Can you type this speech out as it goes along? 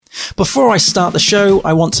Before I start the show,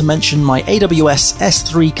 I want to mention my AWS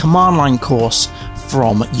S3 command line course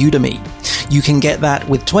from Udemy. You can get that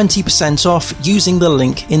with 20% off using the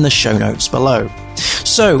link in the show notes below.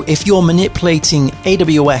 So if you're manipulating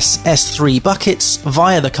AWS S3 buckets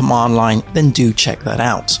via the command line, then do check that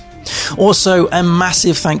out. Also, a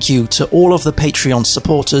massive thank you to all of the Patreon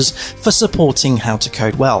supporters for supporting How to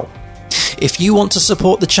Code Well. If you want to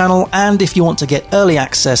support the channel and if you want to get early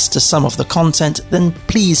access to some of the content, then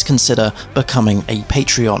please consider becoming a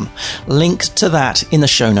Patreon. Link to that in the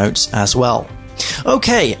show notes as well.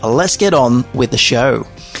 Okay, let's get on with the show.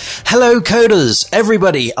 Hello coders,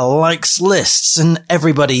 everybody likes lists and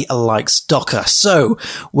everybody likes Docker. So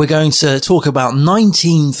we're going to talk about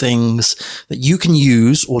 19 things that you can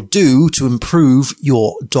use or do to improve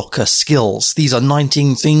your Docker skills. These are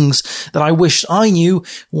 19 things that I wish I knew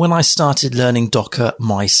when I started learning Docker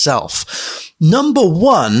myself. Number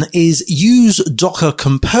 1 is use Docker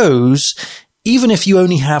Compose even if you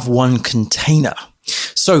only have one container.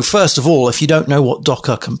 So first of all, if you don't know what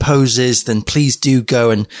Docker Compose is, then please do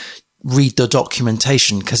go and read the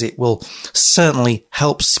documentation because it will certainly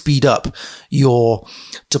help speed up your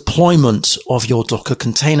deployment of your Docker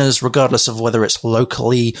containers, regardless of whether it's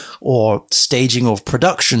locally or staging or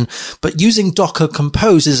production. But using Docker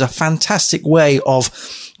Compose is a fantastic way of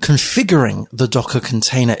configuring the Docker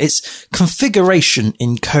container. It's configuration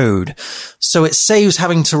in code. So it saves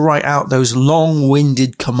having to write out those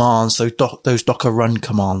long-winded commands, those Docker run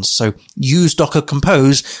commands. So use Docker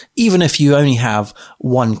Compose even if you only have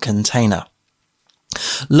one container.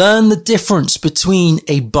 Learn the difference between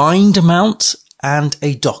a bind mount and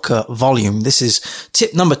a Docker volume. This is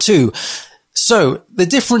tip number 2. So the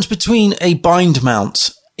difference between a bind mount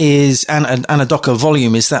is and a Docker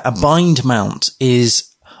volume is that a bind mount is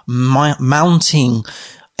mounting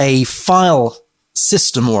a file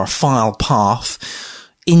system or a file path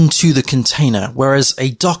into the container, whereas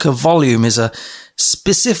a Docker volume is a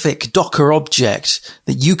specific Docker object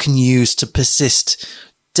that you can use to persist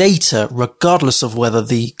data regardless of whether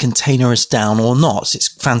the container is down or not. It's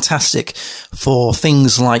fantastic for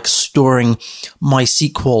things like storing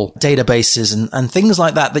MySQL databases and things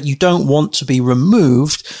like that you don't want to be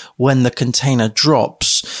removed when the container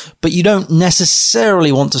drops, but you don't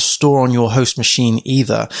necessarily want to store on your host machine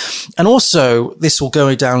either. And also, this will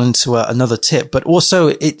go down into another tip, but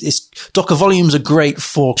also Docker volumes are great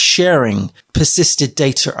for sharing persisted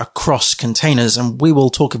data across containers, and we will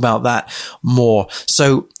talk about that more.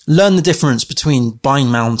 So learn the difference between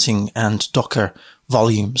bind mounting and Docker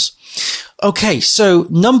volumes. Okay, so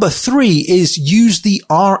number 3 is use the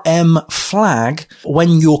RM flag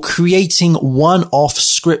when you're creating one-off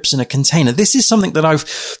scripts in a container. This is something that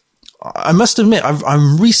I must admit,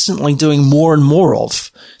 I'm recently doing more and more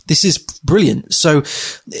of. This is brilliant. So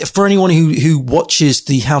for anyone who watches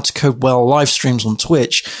the How to Code Well live streams on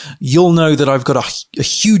Twitch, you'll know that I've got a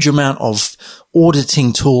huge amount of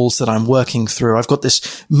auditing tools that I'm working through. I've got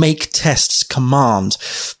this make tests command,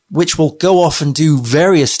 which will go off and do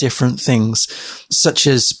various different things, such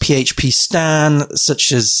as PHP stan,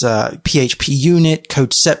 such as PHP unit,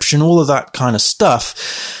 codeception, all of that kind of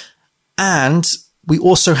stuff. And we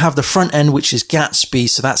also have the front end, which is Gatsby.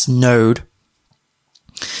 So that's Node.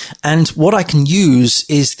 And what I can use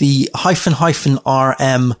is the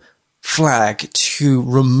 --rm flag to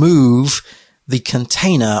remove the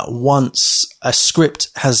container once a script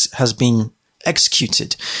has been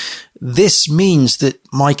executed. This means that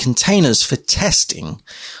my containers for testing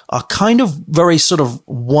are kind of very sort of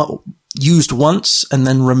used once and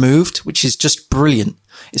then removed, which is just brilliant.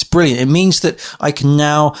 It's brilliant. It means that I can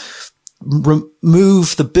now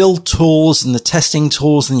remove the build tools and the testing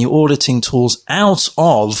tools and the auditing tools out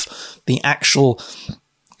of the actual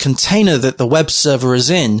container that the web server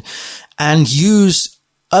is in and use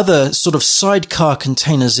other sort of sidecar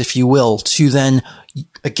containers, if you will, to then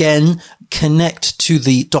again connect to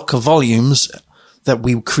the Docker volumes that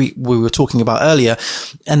we were talking about earlier,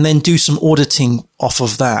 and then do some auditing off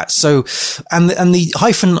of that. So, and the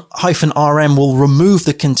 --rm will remove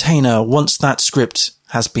the container once that script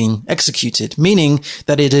has been executed, meaning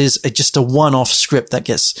that it is just a one-off script that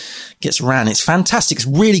gets ran. It's fantastic. It's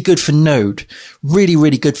really good for Node. Really,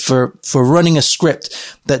 really good for running a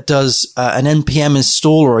script that does an npm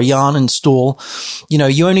install or a yarn install. You know,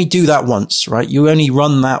 you only do that once, right? You only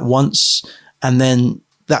run that once and then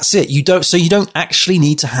that's it. You don't actually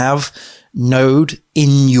need to have Node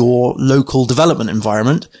in your local development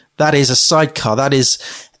environment. That is a sidecar. That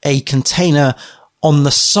is a container on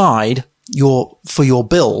the side for your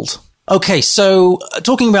build. Okay, so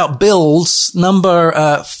talking about builds,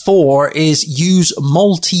 number 4 is use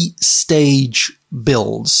multi-stage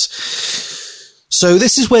builds. So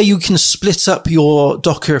this is where you can split up your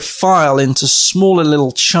Docker file into smaller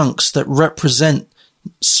little chunks that represent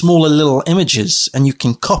smaller little images, and you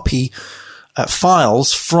can copy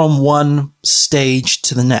files from one stage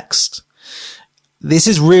to the next. This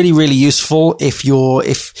is really, really useful if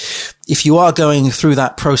you are going through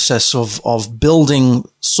that process of building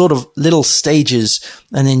sort of little stages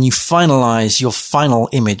and then you finalize your final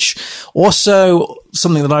image. Also,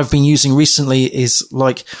 something that I've been using recently is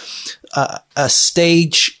like a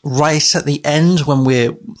stage right at the end when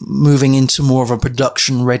we're moving into more of a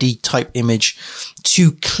production ready type image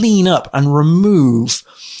to clean up and remove,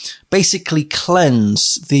 basically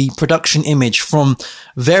cleanse the production image from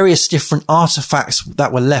various different artifacts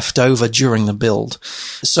that were left over during the build.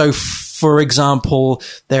 So, for example,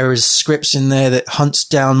 there is scripts in there that hunts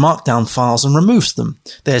down markdown files and removes them.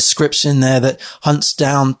 There's scripts in there that hunts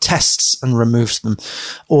down tests and removes them,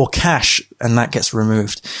 or cache, and that gets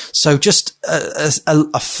removed. So just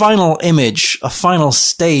a final image, a final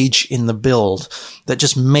stage in the build that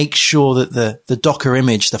just makes sure that the Docker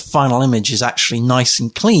image, the final image, is actually nice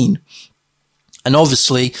and clean. And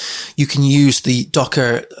obviously, you can use the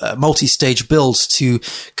Docker multi-stage builds to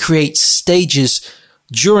create stages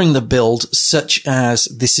during the build, such as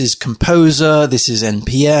this is Composer, this is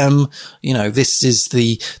NPM, this is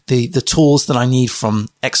the tools that I need from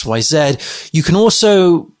XYZ. You can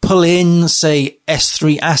also pull in, say,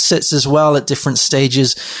 S3 assets as well at different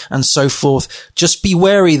stages and so forth. Just be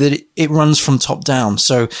wary that it runs from top down.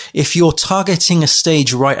 So if you're targeting a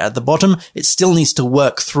stage right at the bottom, it still needs to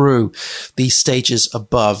work through these stages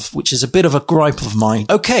above, which is a bit of a gripe of mine.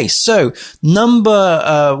 Okay, so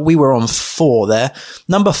we were on 4 there.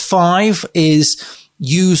 Number 5 is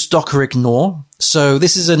use Docker ignore. So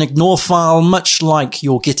this is an ignore file, much like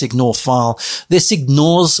your git ignore file. This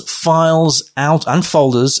ignores files out and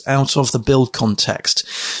folders out of the build context.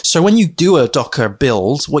 So when you do a Docker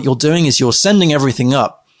build, what you're doing is you're sending everything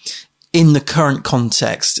up in the current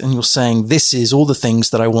context, and you're saying, this is all the things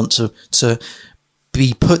that I want to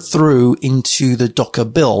be put through into the Docker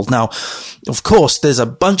build. Now, of course, there's a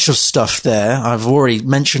bunch of stuff there. I've already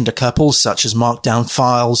mentioned a couple, such as markdown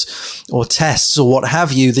files or tests or what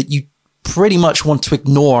have you, that you pretty much want to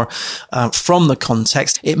ignore from the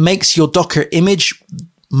context. It makes your Docker image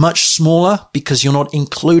much smaller because you're not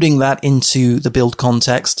including that into the build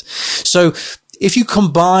context. So if you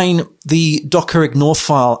combine the Docker ignore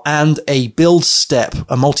file and a build step,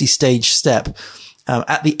 a multi-stage step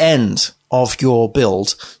at the end of your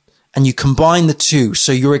build, and you combine the two,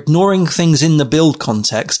 so you're ignoring things in the build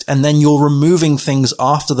context and then you're removing things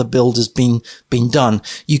after the build has been done,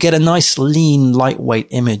 you get a nice lean, lightweight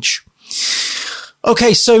image.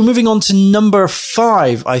 Okay, so moving on to number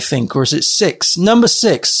 5, I think, or is it 6? Number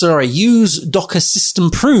 6, use Docker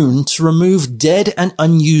System Prune to remove dead and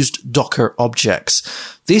unused Docker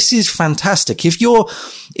objects. This is fantastic. If you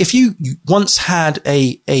once had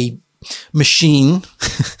a machine,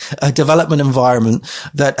 a development environment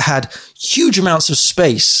that had huge amounts of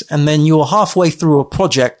space, and then you're halfway through a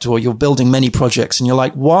project or you're building many projects and you're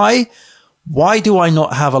like, why do I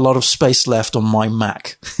not have a lot of space left on my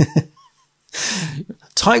Mac?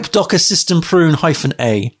 Type Docker System Prune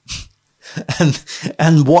 -A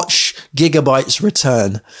and watch gigabytes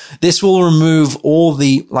return. This will remove all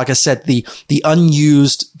the, like I said, the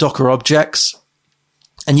unused Docker objects.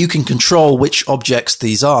 And you can control which objects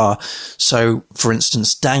these are. So, for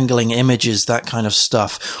instance, dangling images, that kind of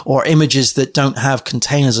stuff, or images that don't have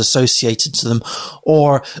containers associated to them,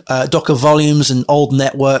 or Docker volumes and old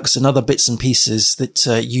networks and other bits and pieces that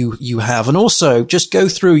you have. And also, just go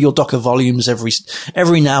through your Docker volumes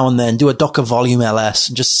every now and then. Do a Docker volume ls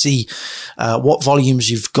and just see what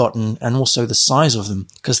volumes you've gotten and also the size of them,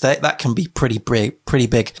 because that can be pretty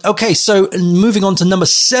big. Okay, so moving on to number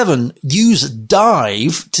 7, use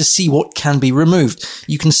Dive to see what can be removed.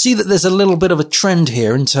 You can see that there's a little bit of a trend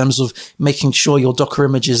here in terms of making sure your Docker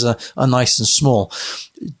images are nice and small.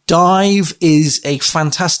 Dive is a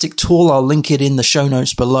fantastic tool. I'll link it in the show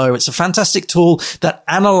notes below. It's a fantastic tool that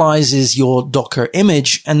analyzes your Docker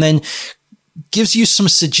image and then gives you some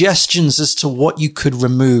suggestions as to what you could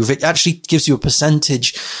remove. It actually gives you a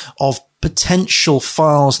percentage of potential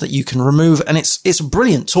files that you can remove. And it's a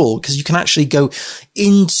brilliant tool because you can actually go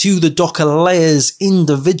into the Docker layers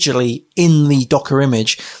individually in the Docker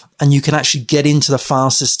image, and you can actually get into the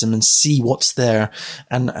file system and see what's there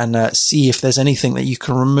and see if there's anything that you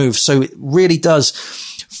can remove. So it really does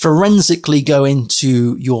forensically go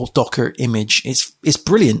into your Docker image. It's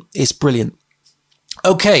brilliant. It's brilliant.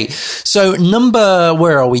 Okay, so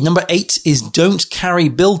where are we? Number 8 is don't carry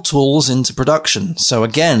build tools into production. So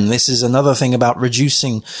again, this is another thing about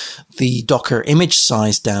reducing the Docker image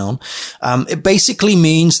size down. It basically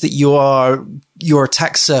means that your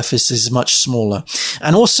attack surface is much smaller.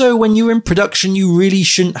 And also when you're in production, you really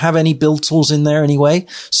shouldn't have any build tools in there anyway.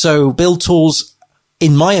 So build tools,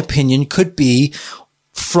 in my opinion, could be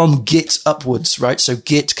from Git upwards, right? So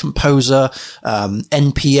Git, Composer,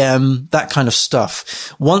 NPM, that kind of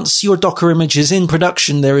stuff. Once your Docker image is in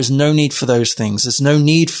production, there is no need for those things. There's no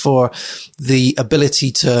need for the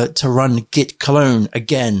ability to run Git clone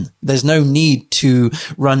again. There's no need to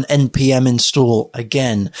run NPM install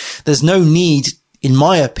again. There's no need, in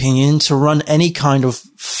my opinion, to run any kind of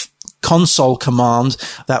console command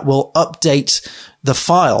that will update the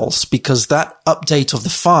files, because that update of the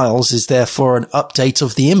files is therefore an update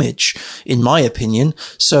of the image, in my opinion.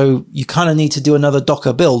 So you kind of need to do another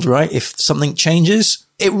Docker build, right? If something changes.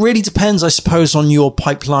 It really depends, I suppose, on your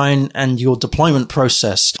pipeline and your deployment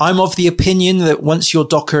process. I'm of the opinion that once your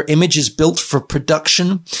Docker image is built for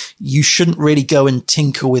production, you shouldn't really go and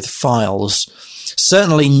tinker with files.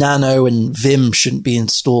 Certainly Nano and Vim shouldn't be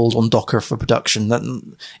installed on Docker for production, that,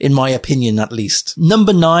 in my opinion at least.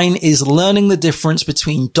 Number 9 is learning the difference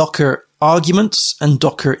between Docker arguments and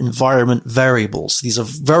Docker environment variables. These are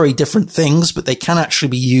very different things, but they can actually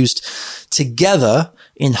be used together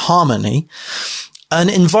in harmony. An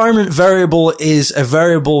environment variable is a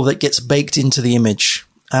variable that gets baked into the image.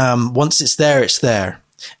 Once it's there, it's there.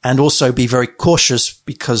 And also be very cautious,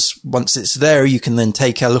 because once it's there, you can then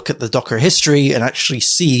take a look at the Docker history and actually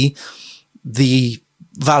see the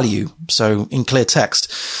value. So in clear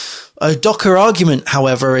text. A Docker argument,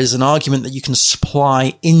 however, is an argument that you can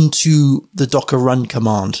supply into the Docker run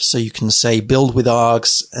command. So you can say build with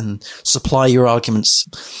args and supply your arguments.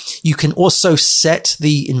 You can also set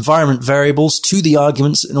the environment variables to the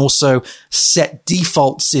arguments and also set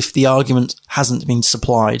defaults if the argument hasn't been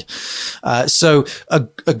supplied. So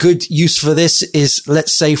a good use for this is,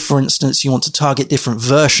 let's say, for instance, you want to target different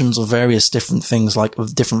versions of various different things, like a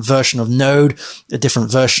different version of Node, a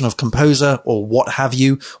different version of Composer, or what have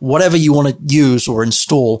you, whatever you want to use or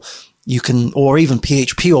install. You can, or even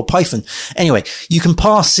PHP or Python. Anyway, you can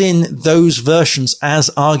pass in those versions as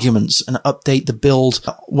arguments and update the build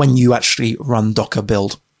when you actually run Docker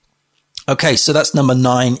build. Okay, so that's number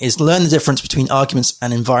 9, is learn the difference between arguments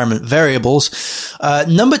and environment variables.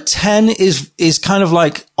 Number 10 is kind of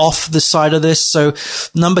like off the side of this. So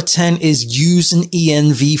number 10 is use an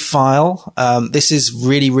env file. This is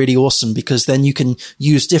really, really awesome, because then you can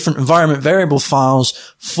use different environment variable files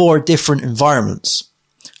for different environments.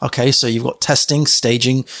 Okay, so you've got testing,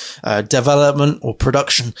 staging, development, or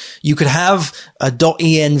production. You could have a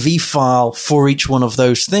 .env file for each one of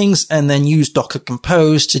those things, and then use Docker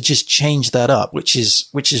Compose to just change that up, which is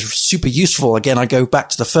super useful. Again, I go back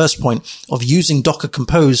to the first point of using Docker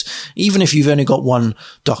Compose, even if you've only got one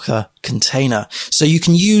Docker container. So you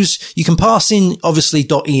can pass in obviously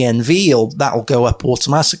 .env, or that'll go up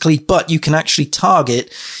automatically, but you can actually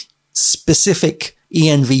target specific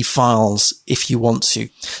env files if you want to.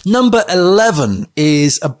 Number 11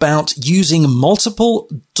 is about using multiple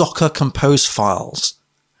Docker Compose files.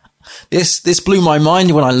 This blew my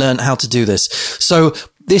mind when I learned how to do this. So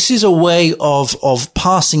this is a way of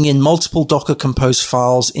passing in multiple Docker Compose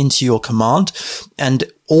files into your command, and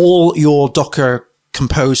all your Docker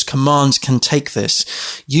Compose commands can take this.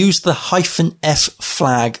 Use the -f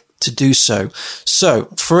flag to do so. So,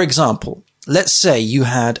 for example, let's say you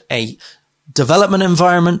had a development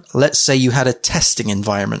environment. Let's say you had a testing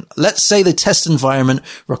environment. Let's say the test environment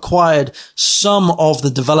required some of the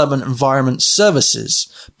development environment services,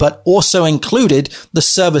 but also included the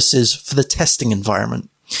services for the testing environment.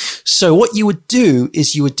 So what you would do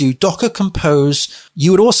is you would do Docker Compose.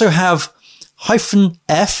 You would also have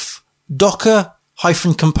 -f docker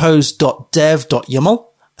 -compose.dev.yaml,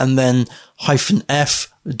 and then -f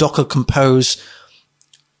Docker Compose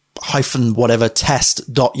whatever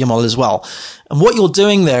test.yaml as well. And what you're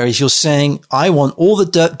doing there is you're saying, I want all the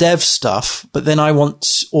dev stuff, but then I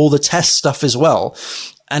want all the test stuff as well.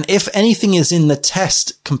 And if anything is in the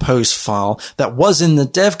test compose file that was in the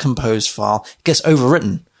dev compose file, it gets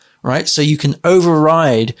overwritten, right? So you can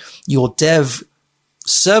override your dev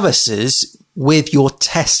services with your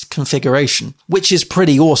test configuration, which is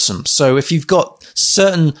pretty awesome. So if you've got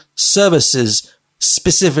certain services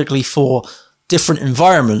specifically for different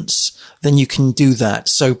environments, then you can do that.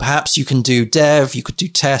 So perhaps you can do dev, you could do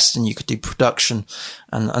test, and you could do production,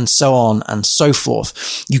 and so on and so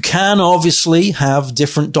forth. You can obviously have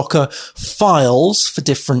different Docker files for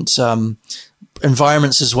different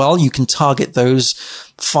environments as well. You can target those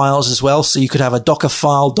files as well. So you could have a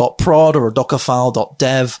dockerfile.prod or a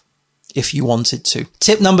dockerfile.dev if you wanted to.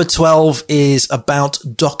 Tip number 12 is about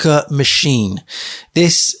Docker Machine.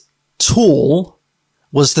 This tool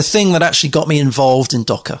was the thing that actually got me involved in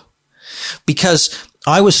Docker, because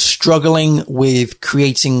I was struggling with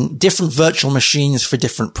creating different virtual machines for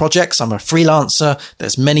different projects. I'm a freelancer.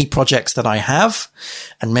 There's many projects that I have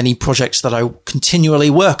and many projects that I continually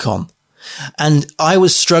work on. And I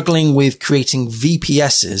was struggling with creating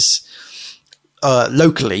VPSs,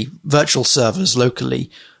 locally, virtual servers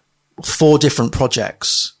locally for different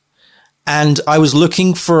projects. And I was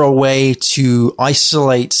looking for a way to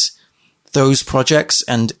isolate those projects,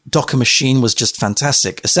 and Docker Machine was just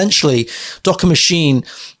fantastic. Essentially, Docker Machine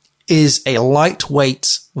is a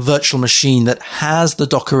lightweight virtual machine that has the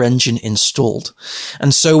Docker engine installed.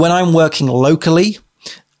 And so when I'm working locally,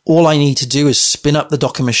 all I need to do is spin up the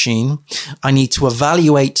Docker machine. I need to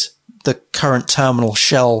evaluate the current terminal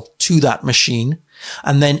shell to that machine.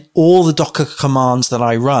 And then all the Docker commands that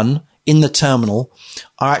I run in the terminal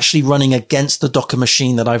are actually running against the Docker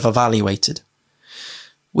machine that I've evaluated,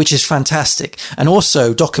 which is fantastic. And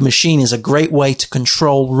also, Docker Machine is a great way to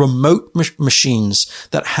control remote machines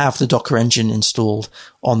that have the Docker engine installed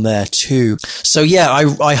on there too. So yeah,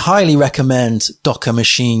 I highly recommend Docker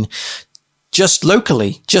Machine just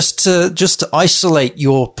locally, just to isolate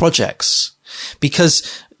your projects,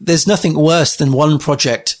 because there's nothing worse than one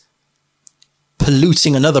project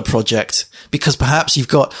polluting another project because perhaps you've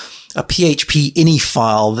got a PHP ini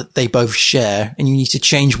file that they both share and you need to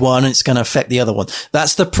change one and it's going to affect the other one.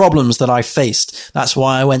 That's the problems that I faced. That's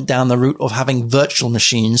why I went down the route of having virtual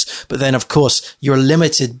machines. But then, of course, you're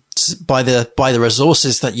limited by the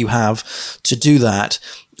resources that you have to do that,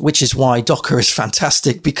 which is why Docker is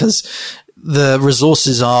fantastic, because the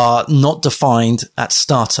resources are not defined at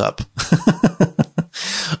startup.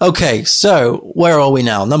 Okay, so where are we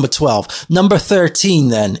now? Number 12. Number 13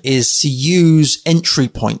 then is to use entry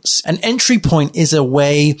points. An entry point is a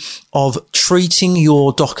way of treating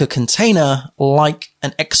your Docker container like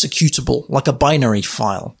an executable, like a binary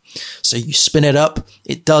file. So you spin it up,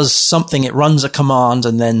 it does something, it runs a command,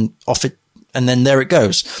 and then and then there it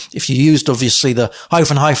goes. If you used obviously the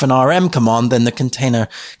 --rm command, then the container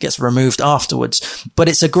gets removed afterwards. But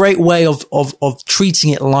it's a great way of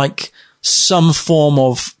treating it like some form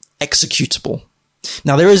of executable.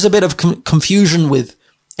 Now, there is a bit of confusion with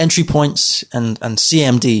entry points and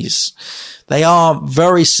CMDs. They are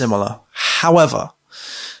very similar. However,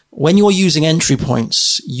 when you're using entry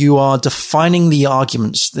points, you are defining the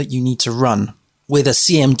arguments that you need to run. With a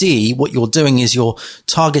CMD, what you're doing is you're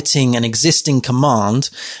targeting an existing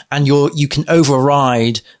command, and you can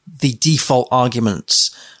override the default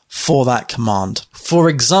arguments for that command. For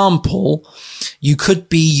example, you could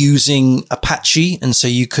be using Apache, and so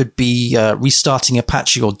you could be restarting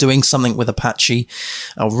Apache or doing something with Apache,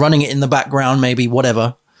 or running it in the background, maybe,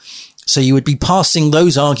 whatever. So you would be passing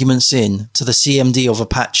those arguments in to the CMD of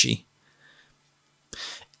Apache.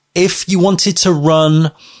 If you wanted to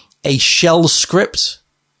run a shell script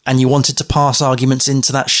and you wanted to pass arguments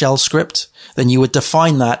into that shell script, then you would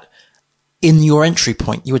define that in your entry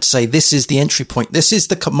point. You would say, this is the entry point. This is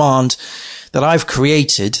the command that I've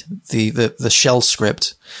created, the shell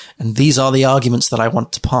script, and these are the arguments that I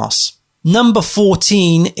want to pass. Number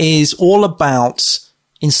 14 is all about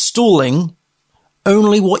installing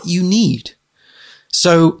only what you need.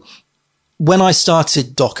 So when I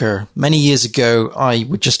started Docker many years ago, I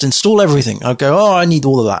would just install everything. I'd go, I need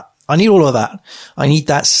all of that. I need all of that. I need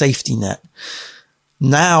that safety net.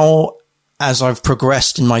 Now, as I've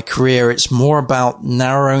progressed in my career, it's more about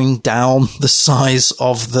narrowing down the size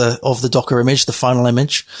of the Docker image, the final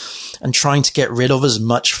image, and trying to get rid of as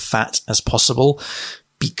much fat as possible,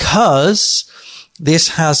 because this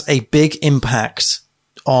has a big impact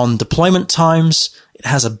on deployment times. It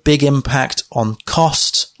has a big impact on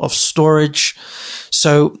cost of storage.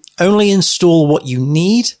 So only install what you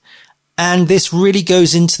need. And this really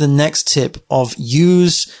goes into the next tip of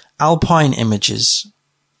use Alpine images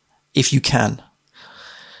if you can.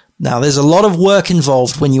 Now, there's a lot of work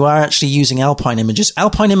involved when you are actually using Alpine images.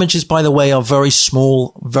 Alpine images, by the way, are very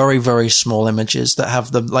small, very, very small images that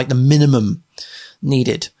have the minimum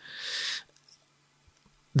needed.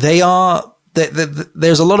 There's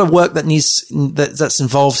a lot of work that's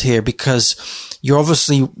involved here, because you're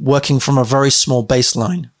obviously working from a very small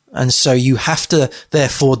baseline. And so you have to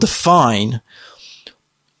therefore define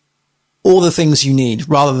all the things you need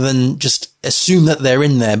rather than just assume that they're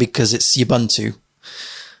in there because it's Ubuntu.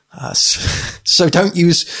 So don't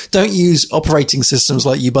use operating systems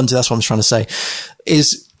like Ubuntu. That's what I'm trying to say.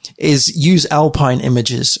 Is is use Alpine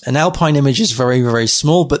Images. And Alpine Image is very, very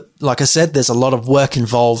small, but like I said, there's a lot of work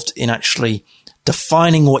involved in actually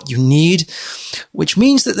defining what you need, which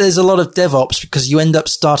means that there's a lot of DevOps because you end up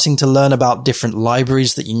starting to learn about different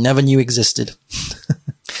libraries that you never knew existed.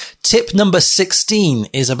 Tip number 16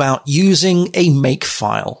 is about using a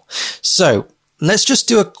makefile. So let's just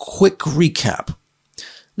do a quick recap.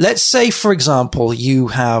 Let's say, for example, you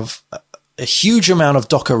have a huge amount of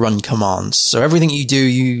Docker run commands. So everything you do,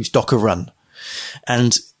 you use Docker run.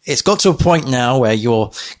 And it's got to a point now where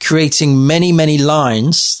you're creating many, many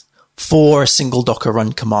lines for a single Docker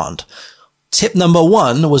run command. Tip number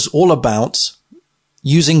 1 was all about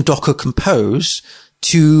using Docker Compose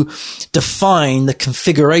to define the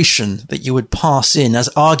configuration that you would pass in as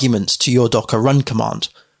arguments to your Docker run command.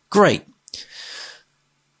 Great.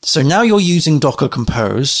 So now you're using Docker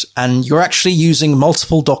Compose and you're actually using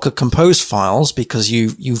multiple Docker Compose files because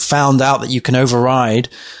you found out that you can override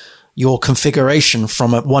your configuration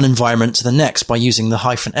from one environment to the next by using the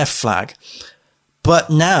 -f flag. But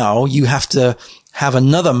now you have to have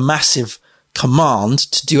another massive command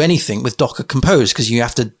to do anything with Docker Compose because you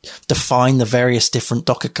have to define the various different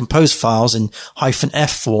Docker Compose files in -f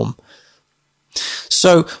form.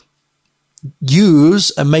 So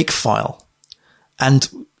use a makefile and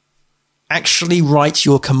actually write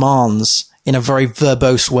your commands in a very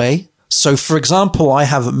verbose way. So for example, I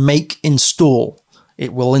have make install.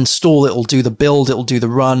 It will install, it will do the build, it will do the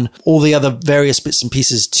run, all the other various bits and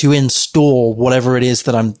pieces to install whatever it is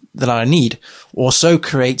that I need. Also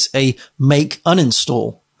create a make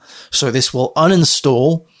uninstall. So this will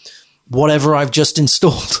uninstall whatever I've just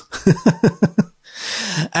installed.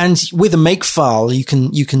 And with a makefile,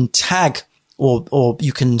 you can tag or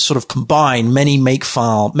you can sort of combine many make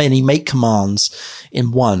commands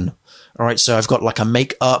in one. All right. So I've got like a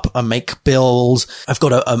make up, a make build. I've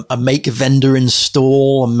got a make vendor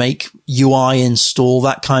install, a make UI install,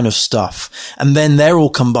 that kind of stuff. And then they're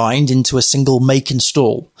all combined into a single make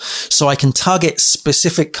install. So I can target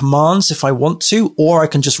specific commands if I want to, or I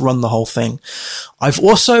can just run the whole thing. I've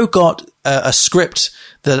also got a script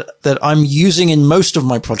that I'm using in most of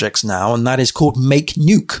my projects now, and that is called make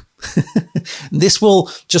nuke. This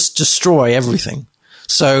will just destroy everything.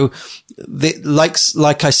 So,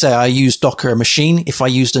 like I say, I use Docker machine. If I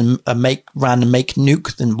used a random make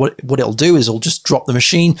nuke, then what it'll do is it'll just drop the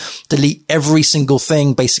machine, delete every single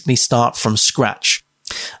thing, basically start from scratch.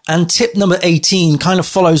 And tip number 18 kind of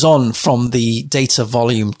follows on from the data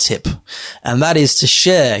volume tip, and that is to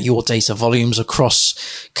share your data volumes across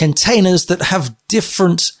containers that have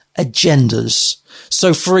different agendas.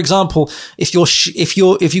 So, for example, if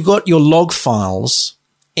you've got your log files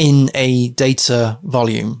in a data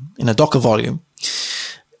volume, in a Docker volume,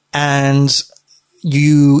 and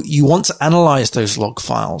you want to analyze those log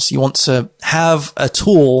files, you want to have a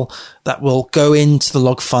tool that will go into the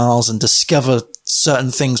log files and discover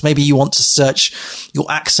certain things. Maybe you want to search your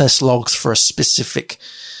access logs for a specific,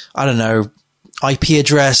 I don't know, IP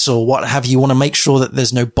address or what have you. You want to make sure that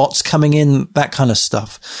there's no bots coming in, that kind of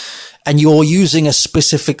stuff. And you're using a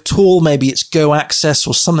specific tool, maybe it's Go Access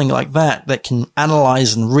or something like that can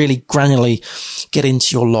analyze and really granularly get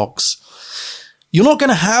into your logs. You're not going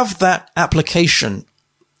to have that application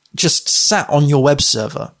just sat on your web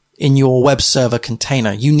server, in your web server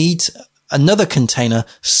container. You need another container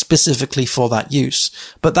specifically for that use.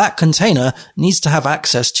 But that container needs to have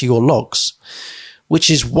access to your logs, which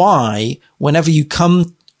is why whenever you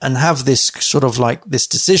come and have this sort of like this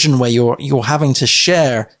decision where you're having to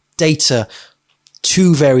share data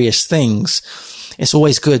to various things, it's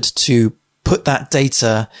always good to put that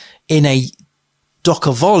data in a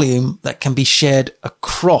Docker volume that can be shared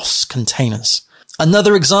across containers.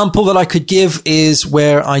 Another example that I could give is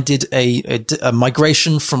where I did a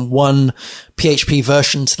migration from one PHP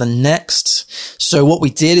version to the next. So what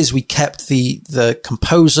we did is we kept the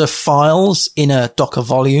composer files in a Docker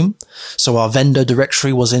volume. So our vendor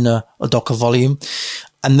directory was in a Docker volume.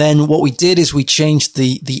 And then what we did is we changed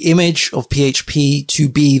the image of PHP to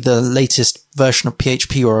be the latest version of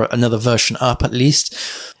PHP or another version up at least.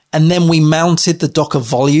 And then we mounted the Docker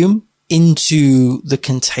volume into the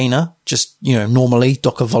container, just, normally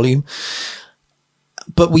Docker volume.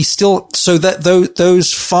 But we still, so that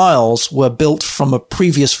those files were built from a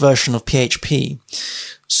previous version of PHP.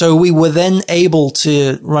 So we were then able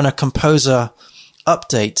to run a composer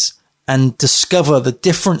update and discover the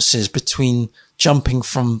differences between jumping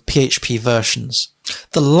from PHP versions.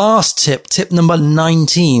 The last tip number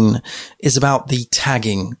 19, is about the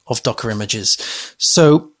tagging of Docker images.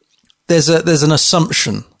 So there's an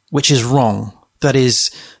assumption which is wrong. That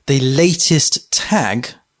is, the latest tag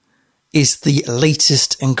is the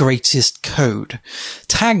latest and greatest code.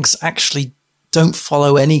 Tags actually don't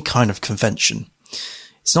follow any kind of convention.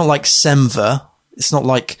 It's not like semver. It's not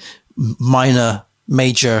like minor,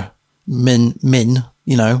 major, min,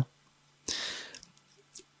 you know.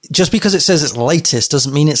 Just because it says it's latest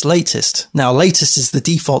doesn't mean it's latest. Now, latest is the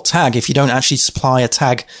default tag if you don't actually supply a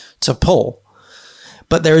tag to pull.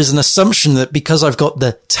 But there is an assumption that because I've got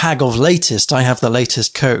the tag of latest, I have the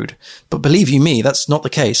latest code. But believe you me, that's not the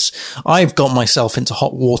case. I've got myself into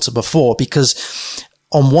hot water before because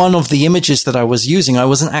on one of the images that I was using, I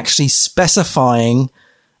wasn't actually specifying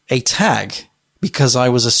a tag because I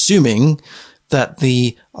was assuming that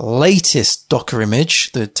the latest Docker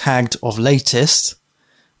image, the tagged of latest,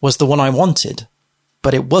 was the one I wanted,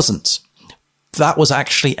 but it wasn't. That was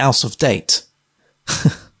actually out of date.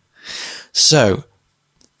 So,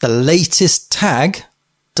 the latest tag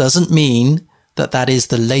doesn't mean that that is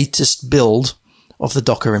the latest build of the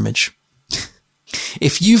Docker image.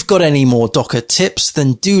 If you've got any more Docker tips,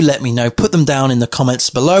 then do let me know. Put them down in the comments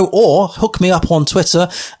below or hook me up on Twitter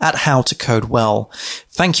at HowToCodeWell.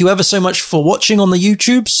 Thank you ever so much for watching on the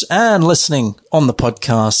YouTubes and listening on the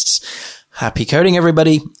podcasts. Happy coding,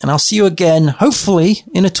 everybody, and I'll see you again, hopefully,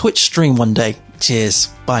 in a Twitch stream one day. Cheers.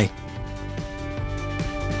 Bye.